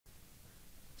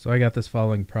So I got this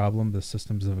following problem, the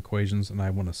systems of equations, and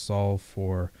I want to solve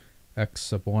for x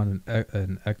sub 1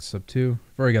 and x sub 2.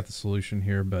 I've already got the solution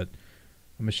here, but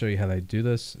I'm going to show you how I do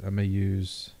this. I'm going to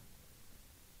use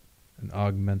an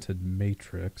augmented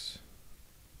matrix.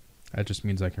 That just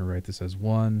means I can write this as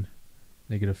 1,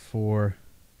 negative 4,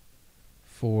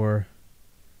 4,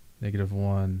 negative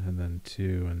 1, and then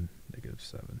 2 and negative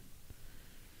 7.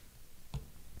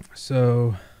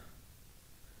 So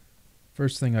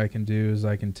first thing I can do is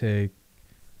I can take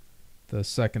the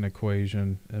second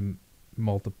equation and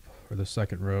or the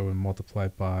second row and multiply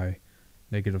it by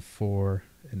negative 4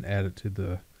 and add it to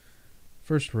the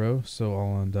first row. So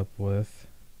I'll end up with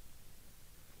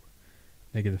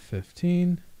negative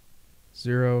 15,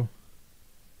 0,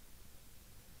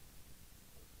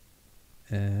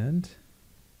 and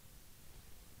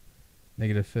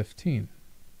negative 15.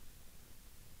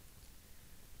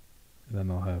 And then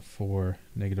I'll have 4,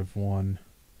 negative 1,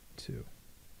 2.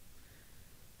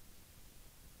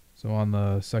 So on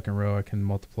the second row, I can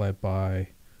multiply it by,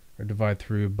 or divide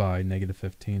through by negative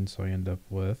 15. So I end up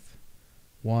with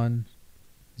 1,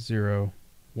 0,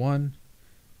 1,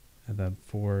 and then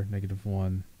 4, negative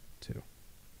 1, 2.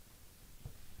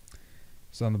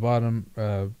 So on the bottom,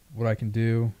 what I can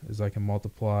do is I can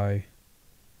multiply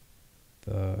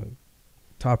the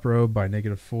top row by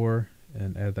negative 4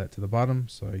 and add that to the bottom.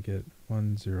 So I get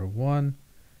 1, 0, 1,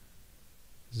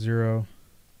 0,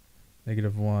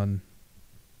 negative 1,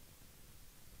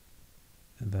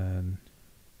 and then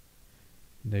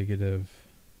negative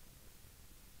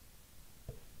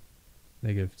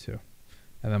 2.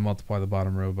 And then multiply the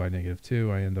bottom row by negative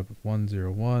 2. I end up with 1,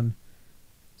 0, 1,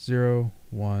 0,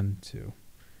 1, 2. And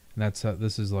that's how,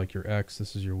 this is like your x,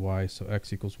 this is your y. So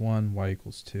x equals 1, y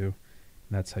equals 2. And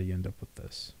that's how you end up with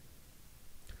this.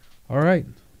 All right,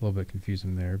 a little bit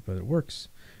confusing there, but it works.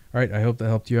 All right, I hope that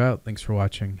helped you out. Thanks for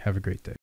watching. Have a great day.